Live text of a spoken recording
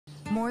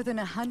More than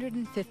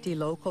 150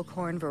 local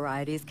corn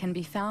varieties can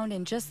be found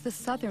in just the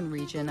southern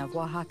region of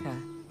Oaxaca.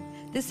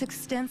 This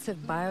extensive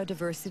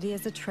biodiversity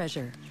is a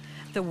treasure,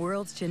 the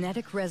world's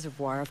genetic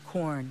reservoir of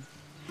corn.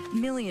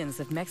 Millions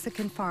of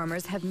Mexican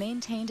farmers have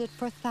maintained it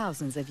for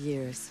thousands of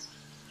years.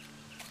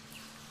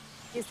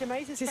 This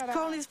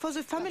corn is for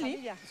the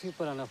family?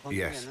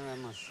 Yes,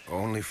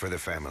 only for the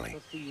family.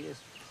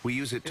 We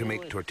use it to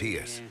make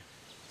tortillas.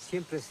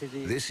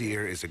 This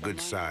year is a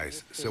good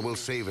size, so we'll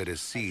save it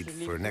as seed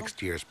for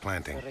next year's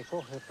planting.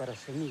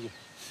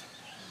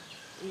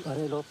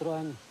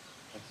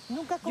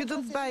 You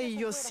don't buy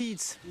your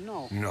seeds?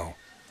 No.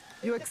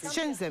 You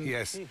exchange them?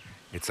 Yes,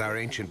 it's our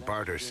ancient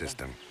barter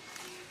system.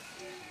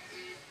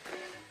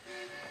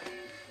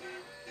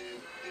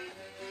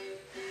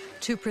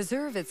 To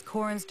preserve its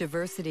corn's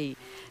diversity,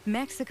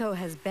 Mexico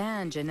has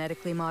banned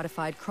genetically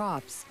modified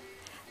crops.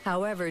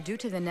 However, due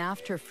to the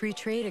NAFTA free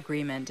trade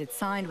agreement it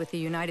signed with the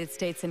United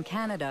States and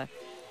Canada,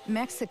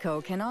 Mexico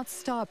cannot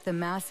stop the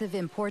massive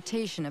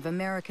importation of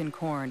American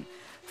corn,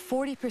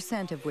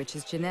 40% of which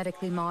is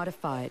genetically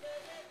modified.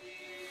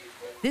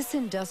 This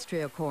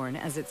industrial corn,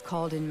 as it's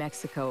called in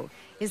Mexico,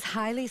 is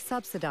highly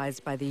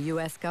subsidized by the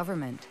U.S.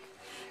 government.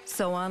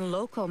 So on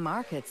local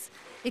markets,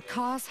 it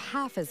costs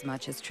half as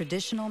much as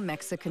traditional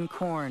Mexican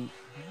corn.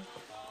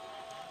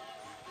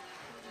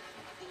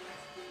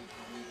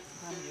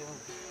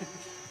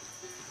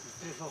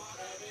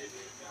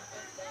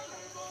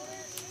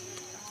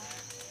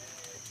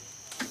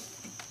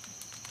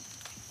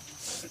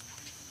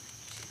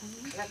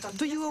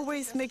 Do you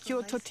always make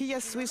your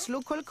tortillas with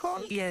local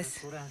corn? Yes.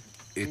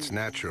 It's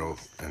natural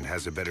and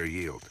has a better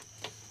yield.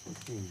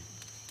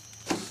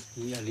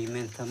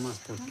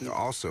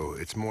 Also,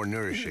 it's more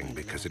nourishing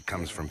because it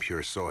comes from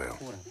pure soil.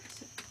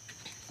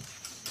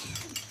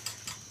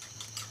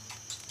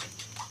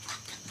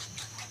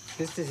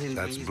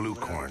 That's blue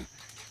corn.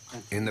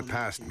 In the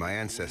past, my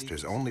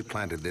ancestors only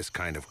planted this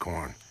kind of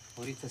corn.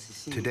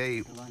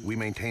 Today, we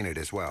maintain it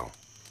as well.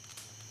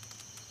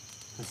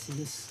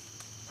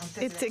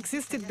 It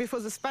existed before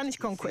the Spanish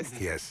conquest.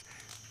 Yes,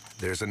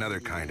 there's another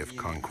kind of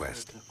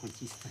conquest.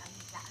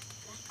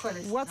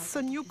 What's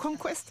the new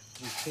conquest?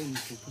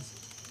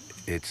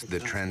 It's the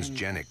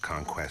transgenic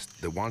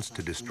conquest that wants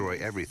to destroy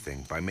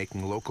everything by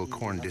making local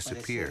corn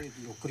disappear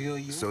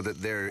so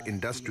that their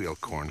industrial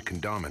corn can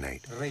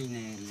dominate.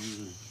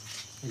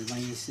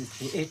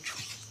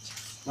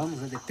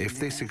 If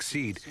they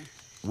succeed,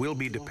 we'll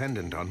be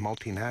dependent on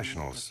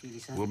multinationals.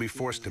 We'll be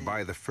forced to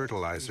buy the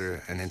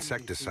fertilizer and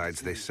insecticides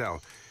they sell,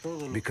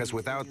 because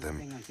without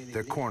them,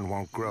 their corn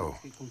won't grow.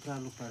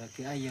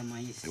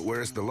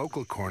 Whereas the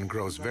local corn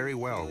grows very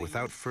well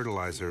without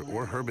fertilizer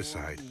or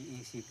herbicide.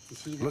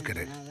 Look at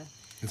it.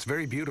 It's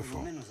very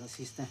beautiful.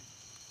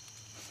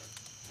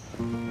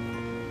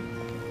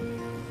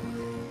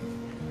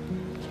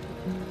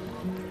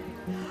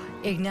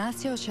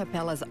 Ignacio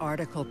Chapela's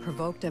article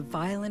provoked a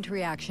violent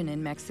reaction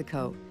in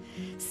Mexico.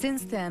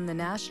 Since then, the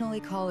National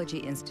Ecology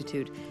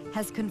Institute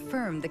has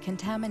confirmed the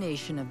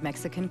contamination of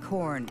Mexican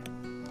corn.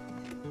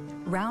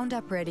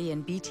 Roundup Ready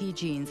and Bt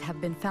genes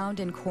have been found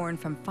in corn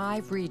from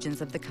 5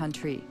 regions of the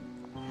country.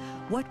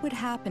 What would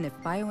happen if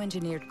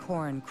bioengineered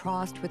corn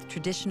crossed with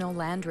traditional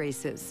land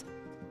races?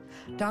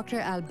 Dr.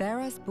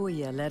 Alberas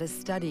Buya led a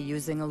study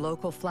using a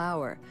local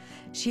flower.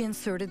 She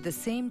inserted the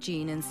same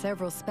gene in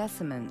several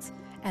specimens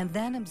and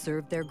then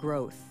observed their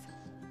growth.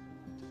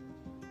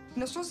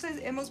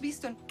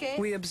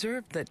 We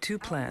observed that 2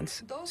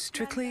 plants,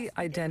 strictly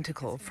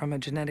identical from a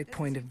genetic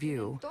point of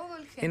view,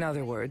 in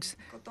other words,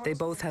 they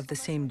both have the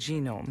same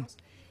genome,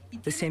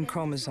 the same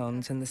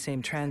chromosomes and the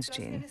same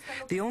transgene.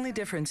 The only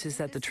difference is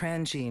that the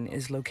transgene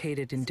is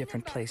located in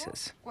different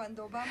places.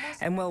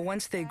 And well,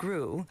 once they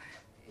grew,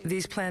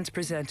 these plants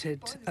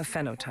presented a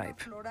phenotype.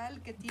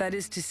 That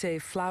is to say,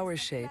 flower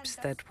shapes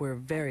that were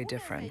very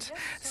different.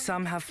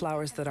 Some have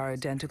flowers that are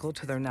identical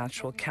to their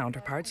natural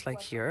counterparts, like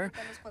here,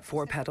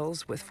 4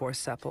 petals with 4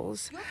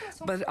 sepals,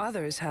 but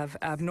others have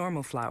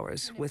abnormal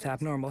flowers with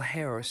abnormal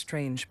hair or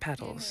strange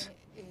petals.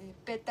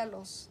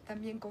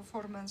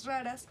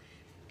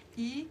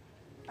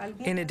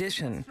 In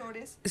addition,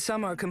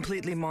 some are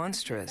completely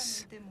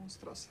monstrous.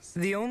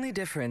 The only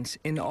difference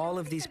in all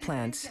of these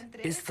plants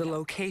is the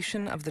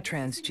location of the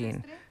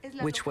transgene,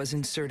 which was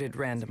inserted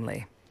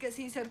randomly.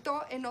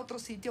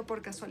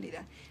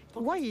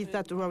 Why is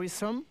that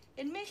worrisome?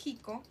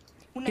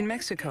 In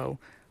Mexico,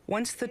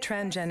 once the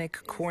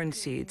transgenic corn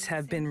seeds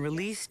have been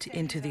released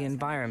into the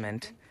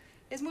environment,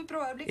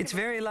 it's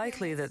very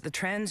likely that the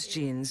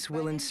transgenes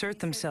will insert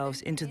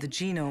themselves into the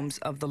genomes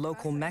of the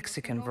local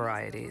Mexican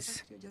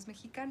varieties.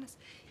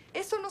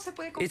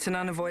 It's an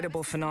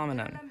unavoidable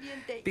phenomenon,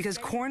 because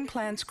corn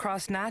plants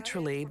cross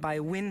naturally by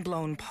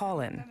wind-blown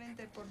pollen.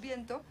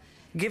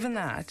 Given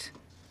that,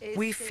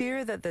 we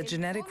fear that the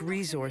genetic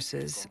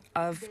resources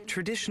of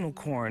traditional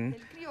corn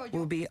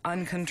will be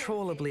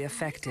uncontrollably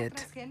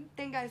affected.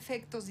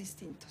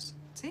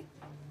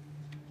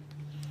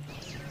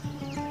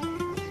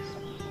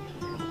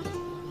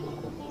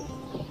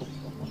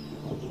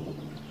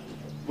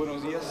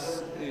 Buenos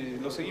días.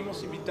 Los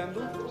seguimos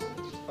invitando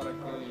para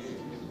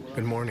que...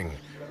 Good morning.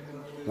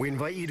 We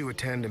invite you to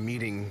attend a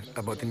meeting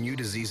about the new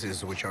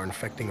diseases which are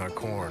infecting our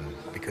corn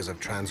because of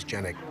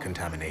transgenic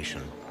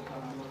contamination.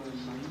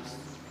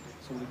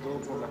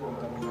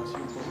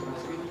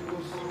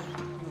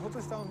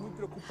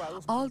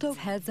 Aldo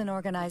heads an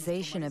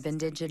organization of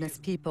indigenous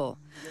people.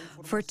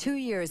 For 2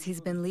 years,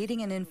 he's been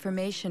leading an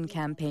information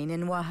campaign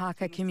in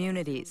Oaxaca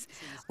communities,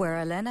 where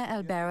Elena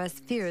Elbera's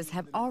fears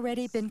have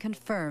already been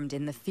confirmed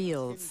in the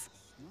fields.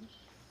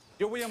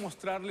 Yo voy a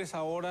mostrarles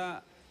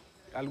ahora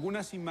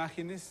algunas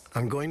imágenes.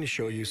 I'm going to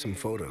show you some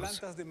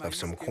photos of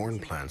some corn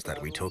plants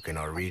that we took in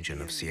our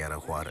region of Sierra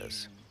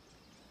Juarez.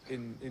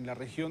 En la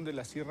región de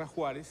la Sierra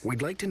Juárez.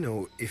 We'd like to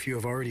know if you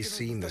have already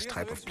seen this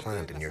type of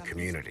plant in your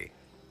community.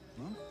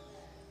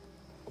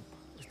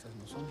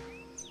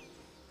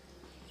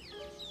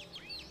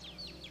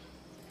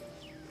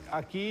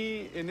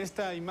 Aquí en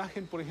esta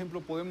imagen, por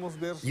ejemplo, podemos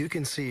ver. You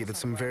can see that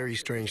some very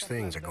strange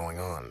things are going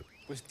on.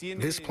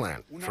 This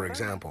plant, for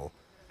example,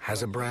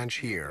 has a branch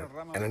here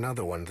and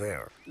another one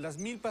there.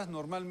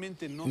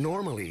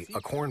 Normally,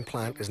 a corn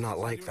plant is not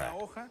like that.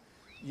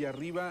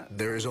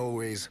 There is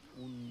always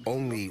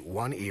only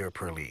one ear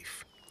per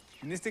leaf.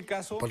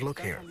 But look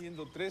here.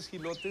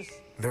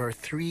 There are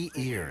 3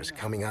 ears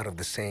coming out of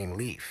the same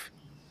leaf.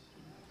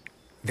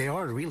 They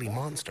are really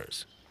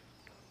monsters.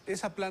 We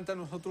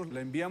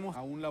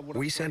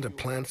sent a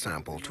plant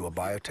sample to a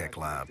biotech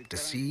lab to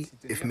see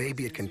if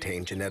maybe it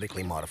contained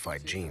genetically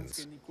modified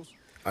genes.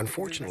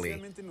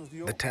 Unfortunately,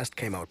 the test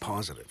came out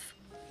positive.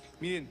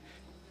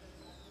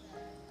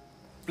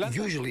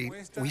 Usually,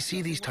 we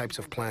see these types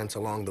of plants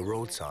along the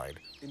roadside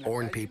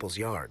or in people's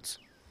yards.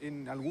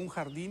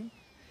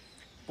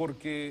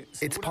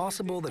 It's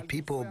possible that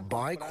people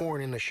buy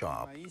corn in a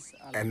shop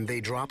and they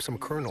drop some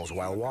kernels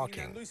while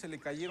walking.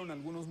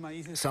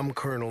 Some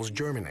kernels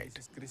germinate.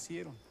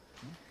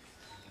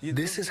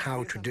 This is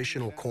how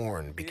traditional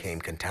corn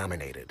became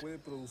contaminated.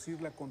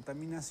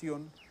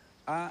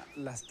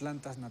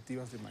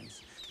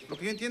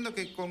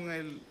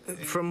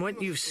 From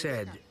what you've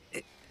said,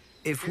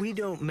 if we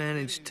don't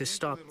manage to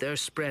stop their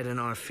spread in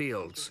our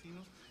fields,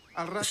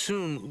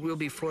 soon we'll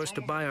be forced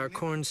to buy our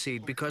corn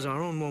seed because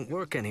our own won't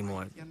work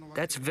anymore.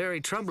 That's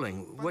very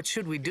troubling. What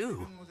should we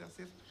do?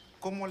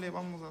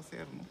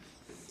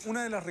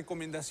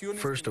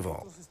 First of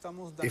all,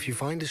 if you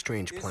find a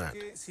strange plant,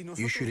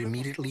 you should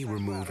immediately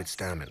remove its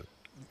stamen,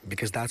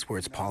 because that's where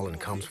its pollen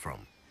comes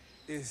from.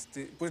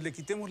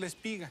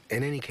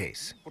 In any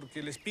case,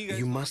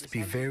 you must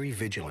be very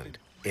vigilant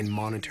in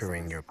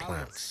monitoring your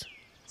plants.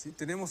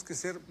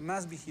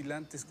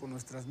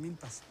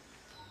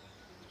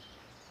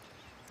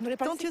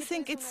 Don't you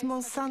think it's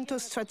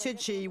Monsanto's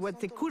strategy?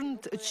 What they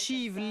couldn't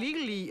achieve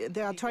legally,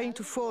 they are trying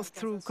to force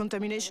through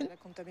contamination?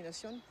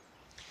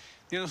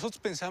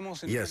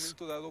 Yes,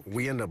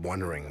 we end up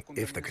wondering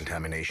if the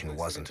contamination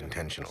wasn't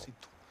intentional.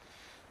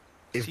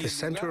 If the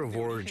center of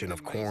origin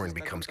of corn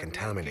becomes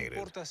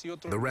contaminated,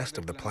 the rest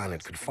of the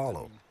planet could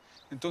follow.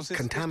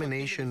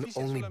 Contamination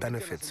only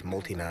benefits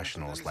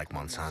multinationals like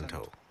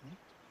Monsanto.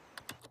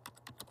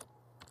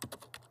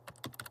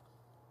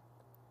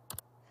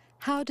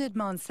 How did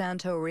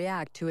Monsanto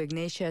react to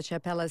Ignacia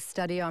Chapella's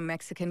study on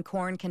Mexican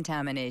corn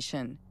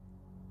contamination?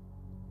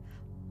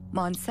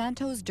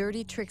 Monsanto's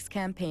Dirty Tricks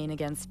campaign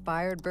against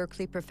fired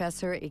Berkeley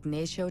professor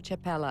Ignacio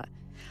Chapella.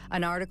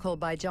 An article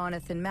by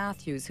Jonathan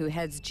Matthews, who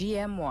heads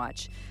GM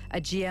Watch,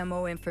 a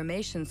GMO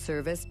information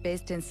service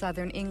based in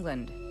southern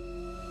England.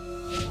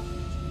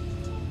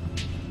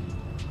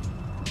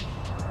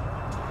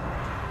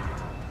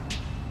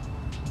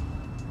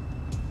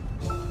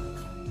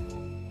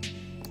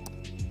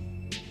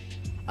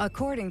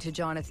 According to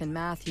Jonathan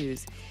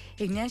Matthews,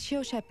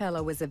 Ignacio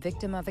Chapella was a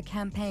victim of a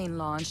campaign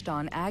launched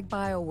on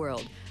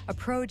AgBioWorld, a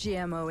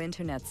pro-GMO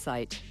internet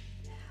site.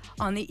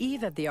 On the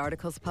eve of the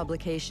article's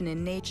publication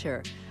in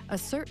Nature, a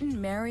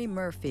certain Mary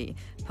Murphy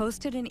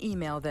posted an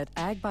email that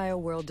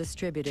AgBioWorld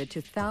distributed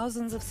to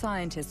thousands of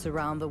scientists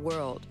around the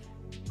world.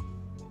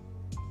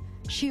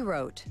 She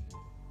wrote,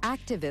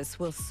 "Activists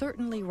will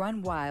certainly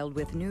run wild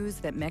with news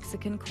that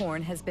Mexican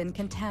corn has been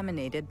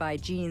contaminated by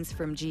genes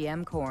from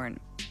GM corn."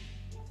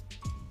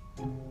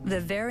 The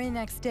very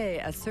next day,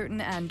 a certain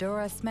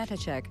Andora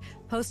Smetacek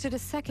posted a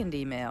second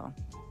email.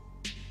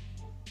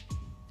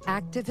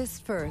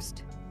 Activists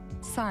first,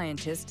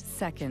 scientists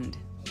second.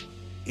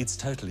 It's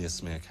totally a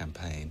smear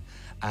campaign,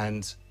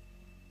 and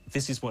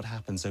this is what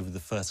happens over the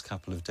first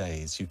couple of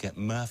days. You get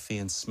Murphy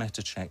and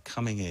Smetacek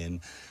coming in,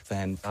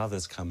 then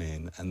others come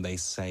in, and they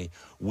say,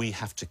 we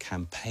have to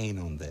campaign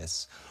on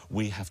this.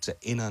 We have to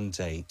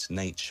inundate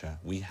Nature.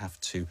 We have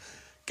to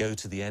go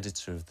to the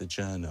editor of the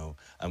journal,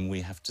 and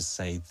we have to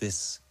say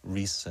this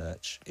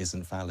research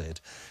isn't valid.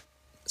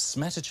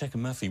 Smetacek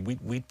and Murphy,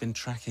 we'd been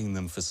tracking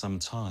them for some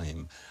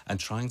time and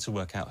trying to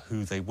work out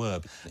who they were.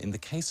 In the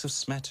case of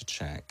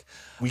Smetacek,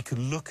 we could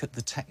look at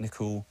the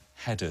technical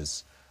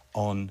headers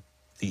on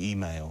the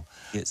email.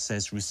 It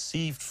says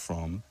received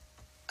from,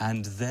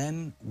 and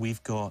then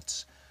we've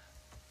got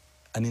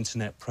an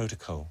internet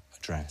protocol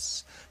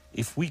address.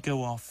 If we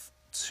go off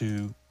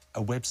to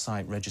a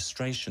website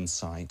registration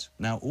site,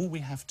 now all we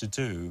have to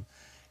do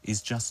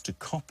is just to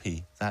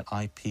copy that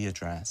IP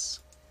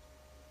address.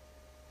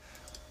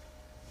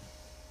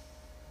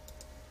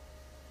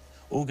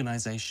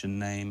 Organization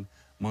name,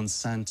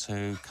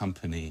 Monsanto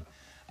Company,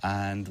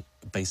 and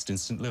based in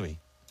St. Louis.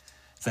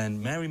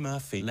 Then Mary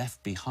Murphy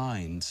left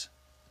behind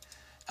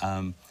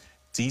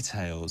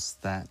details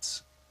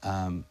that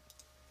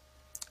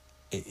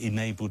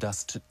enabled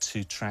us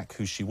to track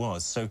who she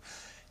was. So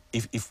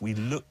if we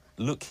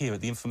look here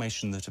at the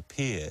information that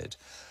appeared,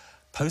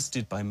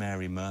 posted by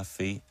Mary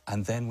Murphy,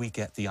 and then we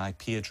get the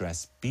IP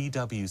address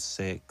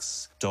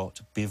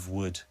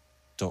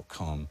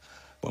bw6.bivwood.com.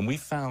 When we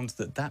found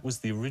that that was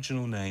the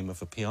original name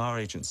of a PR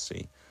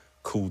agency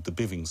called the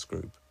Bivings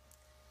Group,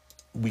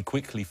 we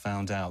quickly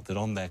found out that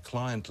on their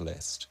client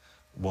list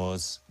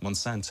was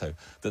Monsanto,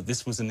 that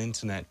this was an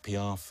internet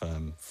PR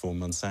firm for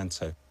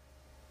Monsanto.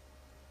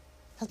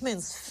 That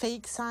means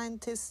fake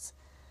scientists.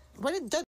 Well, it does